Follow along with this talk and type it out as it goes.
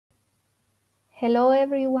Hello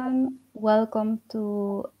everyone, welcome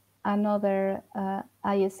to another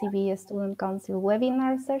ISCB Student Council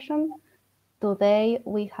webinar session. Today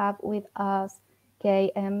we have with us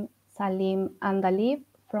KM Salim Andalib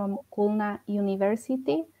from Kulna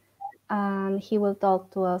University, and he will talk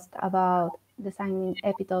to us about designing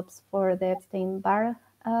epitopes for the Epstein-Barr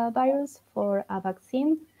virus for a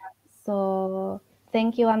vaccine. So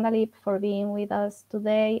thank you, Andalib, for being with us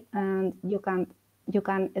today, and you can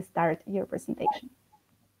start your presentation.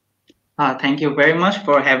 Thank you very much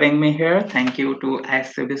for having me here. Thank you to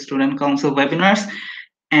ISCB Student Council webinars.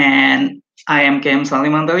 And I am KM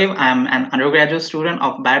Salim Andalib. I'm an undergraduate student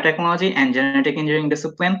of biotechnology and genetic engineering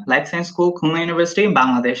discipline, Life Science School, Khulna University,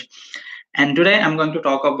 Bangladesh. And today I'm going to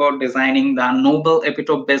talk about designing the novel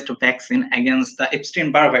epitope-based vaccine against the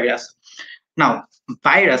Epstein-Barr virus. Now,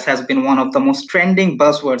 virus has been one of the most trending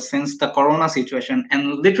buzzwords since the corona situation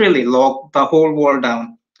and literally locked the whole world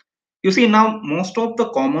down. You see, now most of the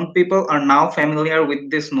common people are now familiar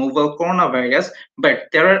with this novel coronavirus, but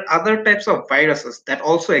there are other types of viruses that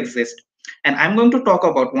also exist. And I'm going to talk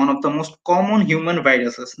about one of the most common human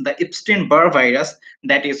viruses, the Epstein-Barr virus,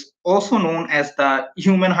 that is also known as the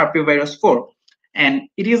human herpesvirus 4. And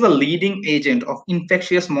it is a leading agent of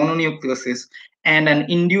infectious mononucleosis and an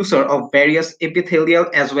inducer of various epithelial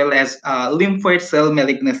as well as lymphoid cell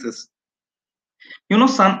malignancies.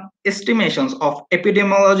 Some estimations of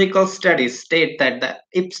epidemiological studies state that the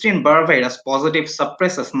Epstein-Barr virus positive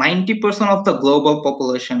suppresses 90% of the global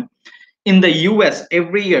population. In the US,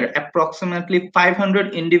 every year, approximately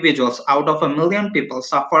 500 individuals out of 1 million people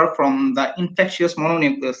suffer from the infectious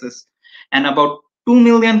mononucleosis, and about 2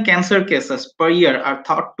 million cancer cases per year are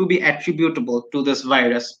thought to be attributable to this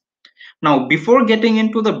virus. Now, before getting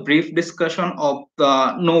into the brief discussion of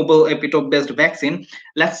the novel epitope-based vaccine,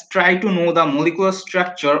 let's try to know the molecular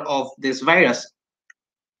structure of this virus.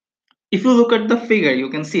 If you look at the figure,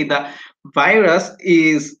 you can see the virus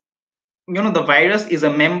is a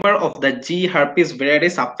member of the G herpes viridae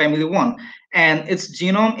subfamily 1, and its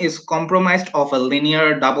genome is comprised of a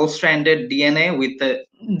linear double-stranded DNA with a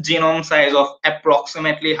genome size of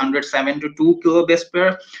approximately 172 kilobase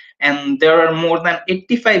pair, and there are more than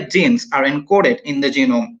 85 genes are encoded in the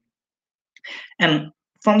genome. And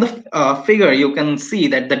from the figure, you can see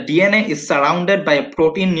that the DNA is surrounded by a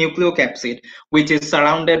protein nucleocapsid, which is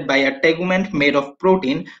surrounded by a tegument made of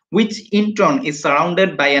protein, which in turn is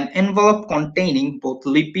surrounded by an envelope containing both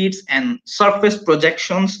lipids and surface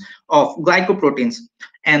projections of glycoproteins.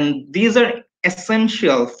 And these are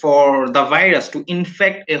essential for the virus to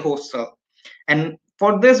infect a host cell. And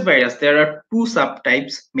for this virus, there are two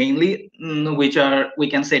subtypes mainly, which are, we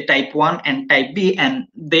can say, type 1 and type B, and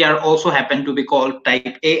they are also happen to be called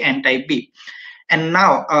type A and type B. And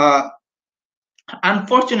now,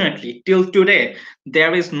 unfortunately, till today,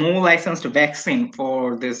 there is no licensed vaccine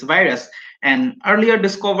for this virus. And earlier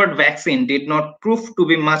discovered vaccine did not prove to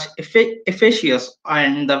be much efficacious,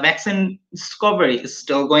 and the vaccine discovery is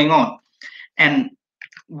still going on. And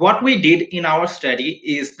what we did in our study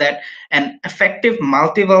is that an effective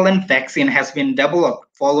multivalent vaccine has been developed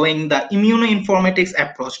following the immunoinformatics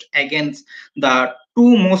approach against the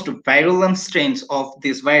two most virulent strains of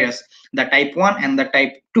this virus, the type 1 and the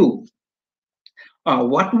type 2.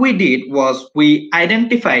 What we did was we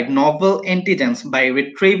identified novel antigens by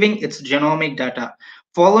retrieving its genomic data.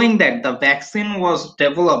 Following that, the vaccine was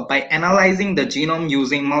developed by analyzing the genome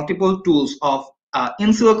using multiple tools of in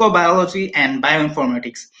silico biology and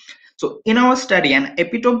bioinformatics. So in our study, an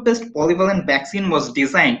epitope-based polyvalent vaccine was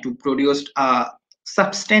designed to produce a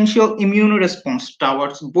substantial immune response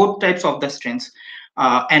towards both types of the strains.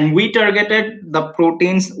 And we targeted the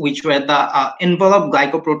proteins which were the enveloped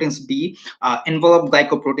glycoproteins B, enveloped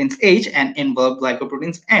glycoproteins H, and enveloped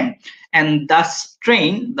glycoproteins M. And the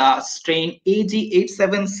strain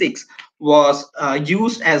AG876 was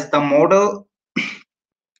used as the model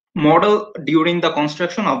during the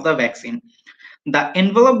construction of the vaccine. The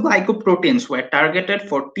enveloped glycoproteins were targeted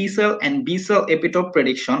for T cell and B cell epitope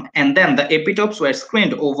prediction, and then the epitopes were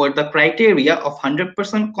screened over the criteria of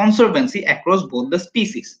 100% conservancy across both the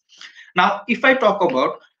species. Now, if I talk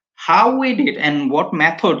about how we did and what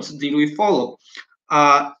methods did we follow,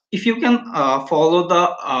 if you can follow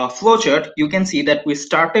the flowchart, you can see that we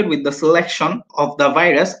started with the selection of the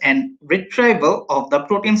virus and retrieval of the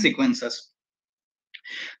protein sequences.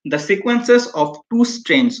 The sequences of two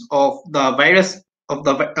strains of the virus of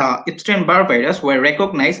the Epstein-Barr virus were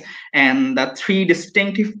recognized, and the three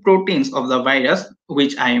distinctive proteins of the virus,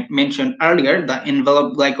 which I mentioned earlier, the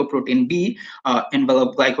enveloped glycoprotein B,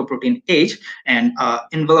 enveloped glycoprotein H, and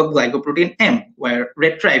enveloped glycoprotein M, were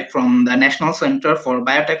retrieved from the National Center for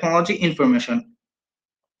Biotechnology Information.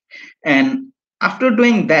 And After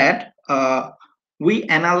doing that, we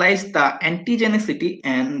analyzed the antigenicity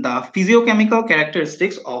and the physiochemical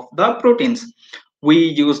characteristics of the proteins. We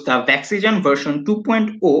used the Vaccegen version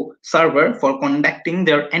 2.0 server for conducting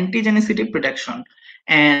their antigenicity prediction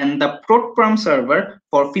and the ProtPerm server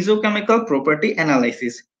for physiochemical property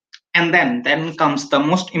analysis. And then comes the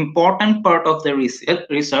most important part of the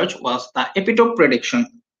research was the epitope prediction.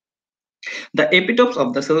 The epitopes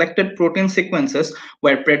of the selected protein sequences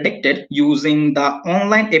were predicted using the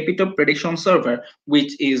online epitope prediction server,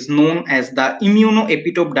 which is known as the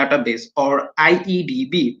immunoepitope database or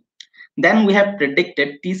IEDB. Then we have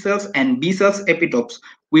predicted T cells and B cells epitopes,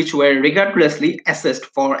 which were rigorously assessed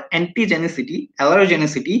for antigenicity,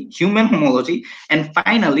 allergenicity, human homology, and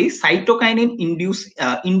finally cytokinin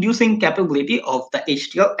inducing capability of the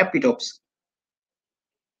HTL epitopes.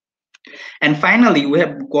 And finally, we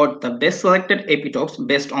have got the best selected epitopes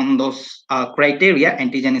based on those criteria: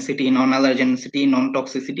 antigenicity, non-allergenicity,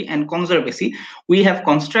 non-toxicity, and conservancy. We have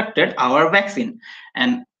constructed our vaccine.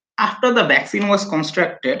 And after the vaccine was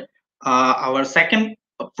constructed, our second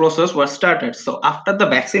process was started. So after the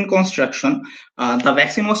vaccine construction, the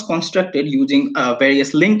vaccine was constructed using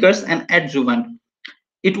various linkers and adjuvant.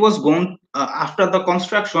 It was gone after the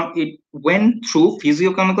construction. It went through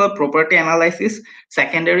physiochemical property analysis,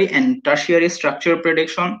 secondary and tertiary structure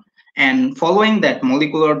prediction, and following that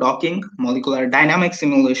molecular docking, molecular dynamic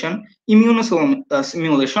simulation,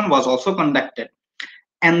 simulation was also conducted.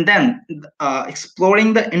 And then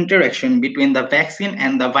exploring the interaction between the vaccine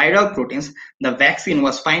and the viral proteins, the vaccine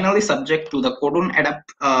was finally subject to the codon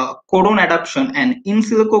adaptation and in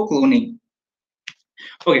silico cloning.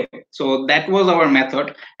 Okay, so that was our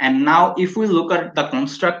method. And now if we look at the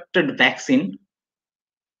constructed vaccine,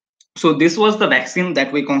 so this was the vaccine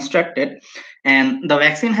that we constructed, and the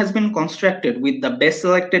vaccine has been constructed with the best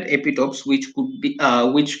selected epitopes, which could be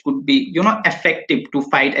effective to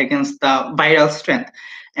fight against the viral strength.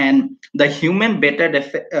 And the human beta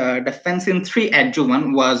defensin 3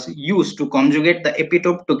 adjuvant was used to conjugate the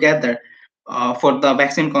epitope together for the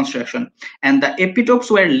vaccine construction, and the epitopes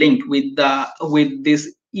were linked with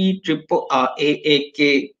this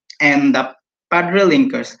EAAK and the Padre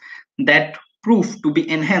linkers that proved to be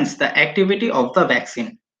enhance the activity of the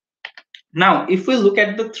vaccine. Now, if we look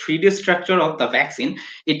at the 3D structure of the vaccine,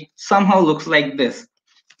 it somehow looks like this.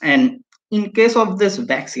 And in case of this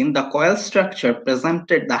vaccine, the coil structure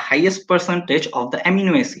presented the highest percentage of the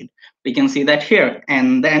amino acid. We can see that here.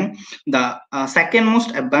 And then the second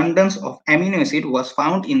most abundance of amino acid was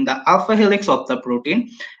found in the alpha helix of the protein.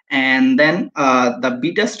 And then the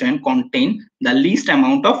beta strand contained the least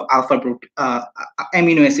amount of alpha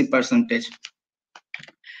amino acid percentage.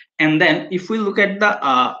 And then if we look at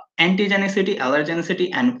the antigenicity,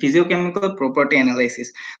 allergenicity, and physiochemical property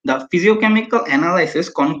analysis, the physiochemical analysis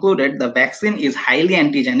concluded the vaccine is highly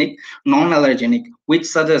antigenic, non-allergenic, which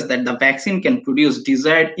suggests that the vaccine can produce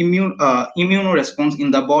desired immune response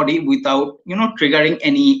in the body without triggering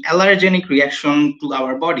any allergenic reaction to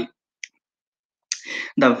our body.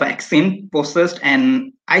 The vaccine possessed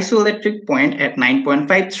an isoelectric point at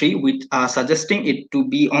 9.53, which suggesting it to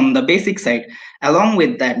be on the basic side. Along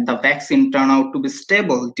with that, the vaccine turned out to be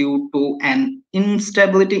stable due to an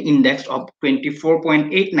instability index of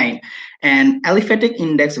 24.89, and aliphatic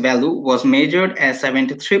index value was measured as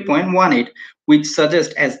 73.18, which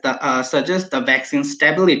suggests the vaccine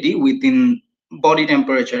stability within body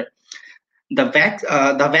temperature. The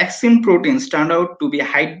vaccine proteins turned out to be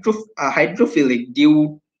hydrophilic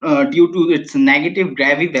due to its negative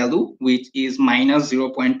gravity value, which is minus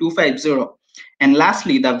 0.250. And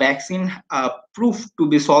lastly, the vaccine proved to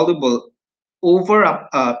be soluble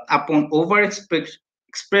upon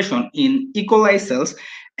overexpression in E. coli cells,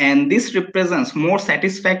 and this represents more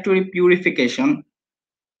satisfactory purification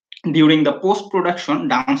during the post-production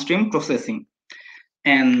downstream processing.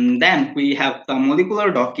 And then we have the molecular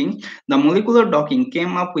docking. The molecular docking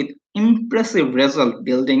came up with impressive result,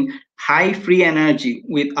 building high free energy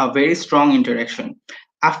with a very strong interaction.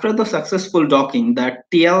 After the successful docking, the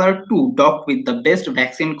TLR2 docked with the best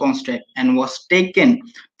vaccine construct and was taken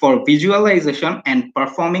for visualization and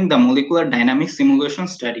performing the molecular dynamic simulation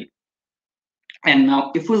study. And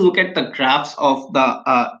now if we look at the graphs of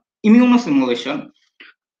the immunosimulation,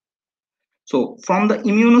 so from the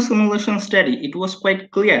immunosimulation study, it was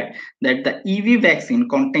quite clear that the EV vaccine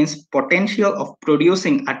contains potential of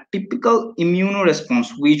producing a typical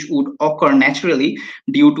immunoresponse which would occur naturally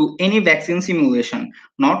due to any vaccine simulation.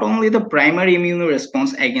 Not only the primary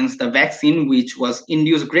immunoresponse against the vaccine, which was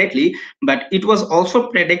induced greatly, but it was also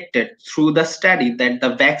predicted through the study that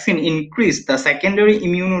the vaccine increased the secondary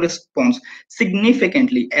immunoresponse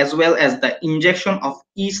significantly, as well as the injection of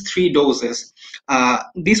each 3 doses.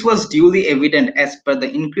 This was duly evident as per the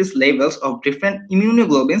increased levels of different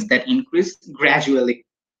immunoglobulins that increased gradually.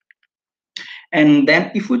 And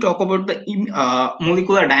then if we talk about the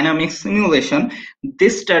molecular dynamics simulation,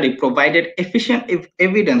 this study provided efficient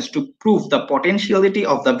evidence to prove the potentiality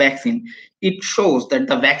of the vaccine. It shows that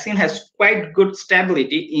the vaccine has quite good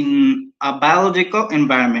stability in a biological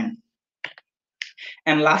environment.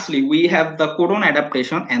 And lastly, we have the codon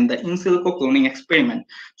adaptation and the in silico cloning experiment.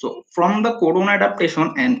 So from the codon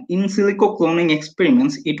adaptation and in silico cloning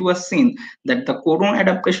experiments, it was seen that the codon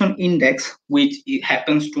adaptation index, which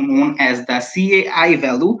happens to known as the CAI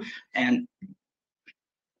value, and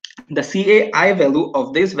the CAI value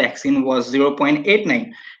of this vaccine was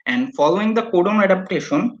 0.89. And following the codon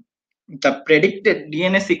adaptation, the predicted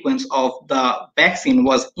DNA sequence of the vaccine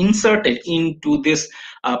was inserted into this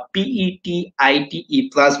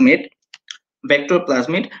PETITE plasmid, vector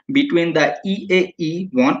plasmid, between the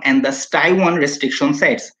EAE1 and the STI1 restriction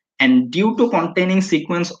sites. And due to containing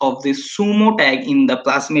sequence of this SUMO tag in the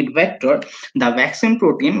plasmid vector, the vaccine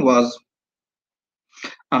protein was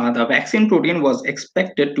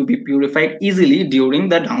expected to be purified easily during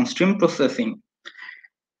the downstream processing.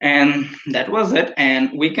 And that was it.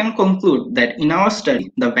 And we can conclude that in our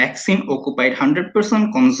study, the vaccine occupied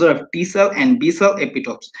 100% conserved T cell and B cell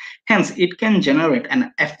epitopes. Hence, it can generate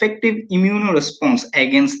an effective immune response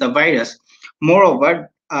against the virus. Moreover,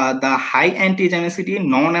 the high antigenicity,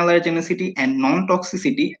 non-allergenicity, and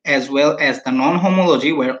non-toxicity, as well as the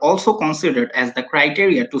non-homology, were also considered as the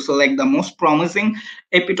criteria to select the most promising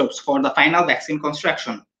epitopes for the final vaccine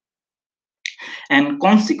construction. And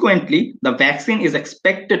consequently, the vaccine is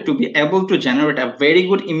expected to be able to generate a very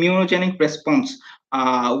good immunogenic response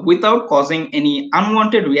without causing any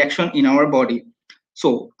unwanted reaction in our body.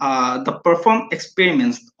 So the performed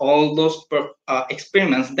experiments, all those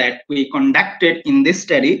experiments that we conducted in this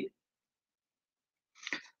study,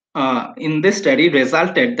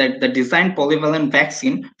 resulted that the designed polyvalent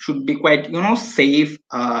vaccine should be quite, safe,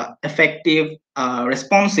 effective,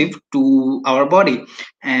 responsive to our body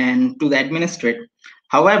and to the administrate.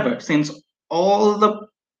 However, since all the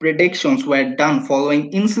predictions were done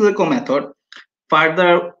following in silico method,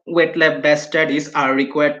 further wet lab-based studies are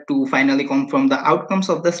required to finally confirm the outcomes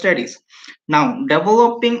of the studies. Now,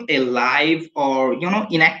 developing a live or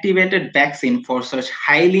inactivated vaccine for such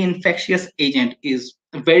highly infectious agent is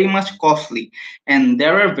very much costly, and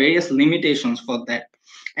there are various limitations for that.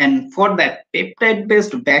 And for that,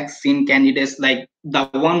 peptide-based vaccine candidates like the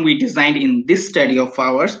one we designed in this study of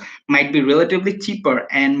ours might be relatively cheaper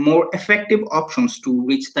and more effective options to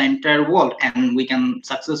reach the entire world, and we can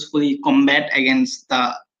successfully combat against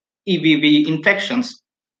the EBV infections.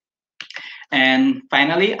 And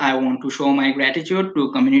finally, I want to show my gratitude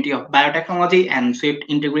to community of biotechnology and Swift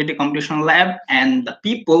Integrity Computational Lab and the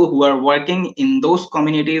people who are working in those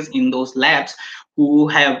communities, in those labs, who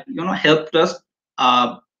have helped us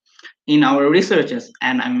in our researches,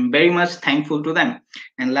 and I'm very much thankful to them.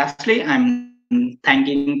 And lastly, I'm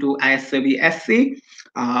thanking to ISCB-SC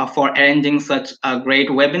for arranging such a great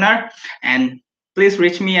webinar. And please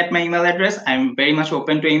reach me at my email address. I'm very much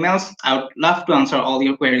open to emails. I would love to answer all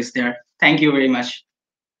your queries there. Thank you very much.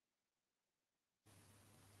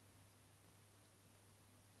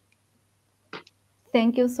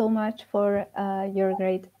 Thank you so much for your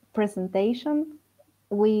great presentation.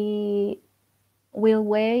 We will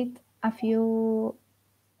wait a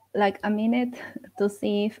minute to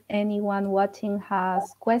see if anyone watching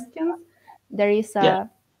has questions. There is a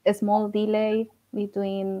small delay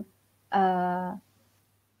between the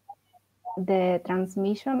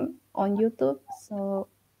transmission on YouTube, so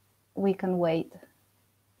we can wait.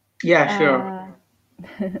 Yeah, sure.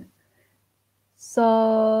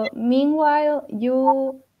 So meanwhile,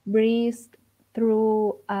 you breezed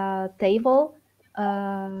through a table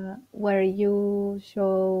where you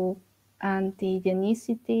show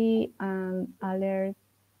antigenicity and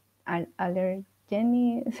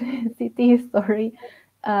allergenicity. Sorry.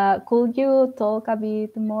 Could you talk a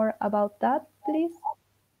bit more about that, please?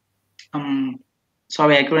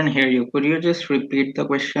 Sorry, I couldn't hear you. Could you just repeat the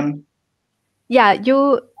question? Yeah,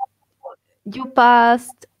 you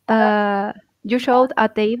passed. You showed a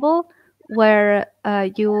table where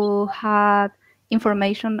you had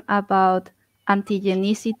information about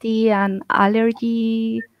antigenicity and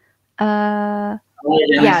allergy. Yeah,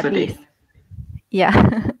 this.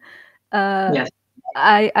 Yeah. Yes.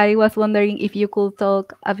 I was wondering if you could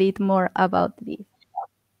talk a bit more about this.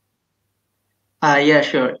 Yeah,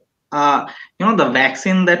 sure. The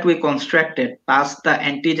vaccine that we constructed passed the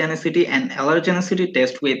antigenicity and allergenicity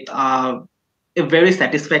test with a very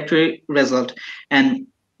satisfactory result. And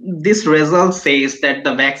this result says that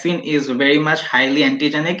the vaccine is very much highly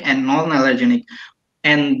antigenic and non-allergenic,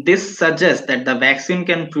 and this suggests that the vaccine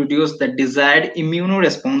can produce the desired immune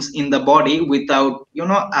response in the body without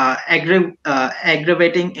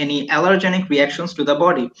aggravating any allergenic reactions to the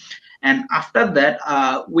body. And after that,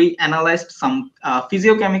 we analyzed some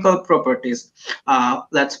physiochemical properties.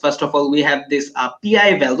 Let's first of all, we have this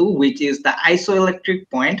pi value, which is the isoelectric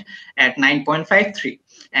point at 9.53,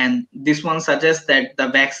 and this one suggests that the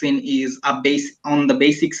vaccine is a base on the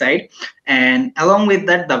basic side. And along with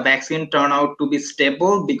that, the vaccine turned out to be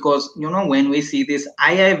stable, because when we see this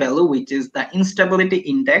ii value, which is the instability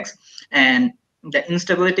index, and the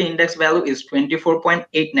instability index value is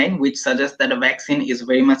 24.89, which suggests that the vaccine is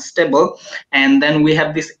very much stable. And then we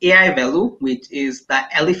have this ai value, which is the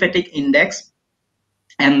aliphatic index,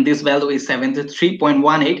 and this value is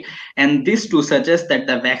 73.18, and this too suggests that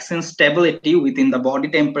the vaccine stability within the body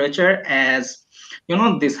temperature, as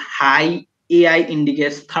this high ai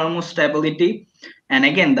indicates thermostability. And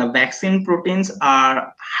again, the vaccine proteins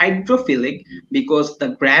are hydrophilic, because the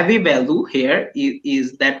gravity value here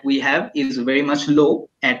is that we have is very much low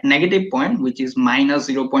at negative point, which is minus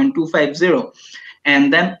 0.250.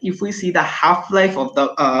 And then if we see the half-life of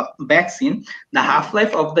the vaccine, the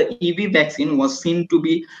half-life of the EV vaccine was seen to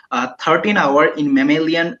be 13 hours in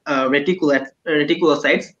mammalian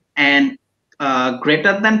reticulocytes, and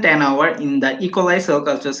greater than 10 hours in the E. coli cell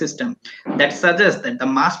culture system. That suggests that the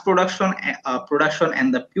mass production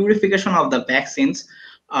and the purification of the vaccines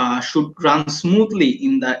should run smoothly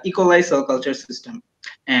in the E. coli cell culture system.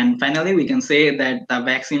 And finally, we can say that the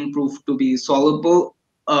vaccine proved to be soluble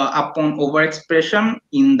upon overexpression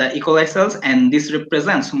in the E. coli cells, and this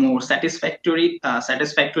represents more satisfactory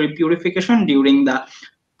purification during the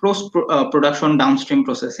post-production downstream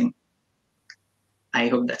processing. I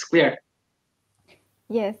hope that's clear.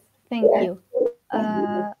 Yes, thank you.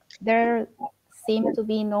 There seem to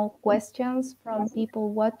be no questions from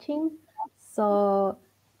people watching, so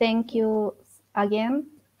thank you again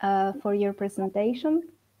for your presentation.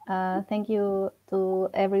 Thank you to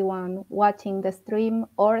everyone watching the stream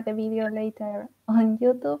or the video later on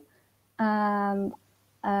YouTube. And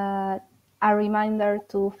a reminder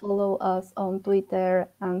to follow us on Twitter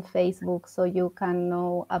and Facebook so you can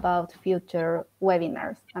know about future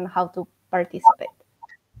webinars and how to participate.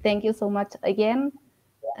 Thank you so much again,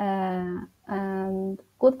 and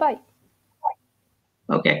goodbye.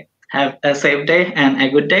 Okay, have a safe day and a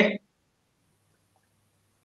good day.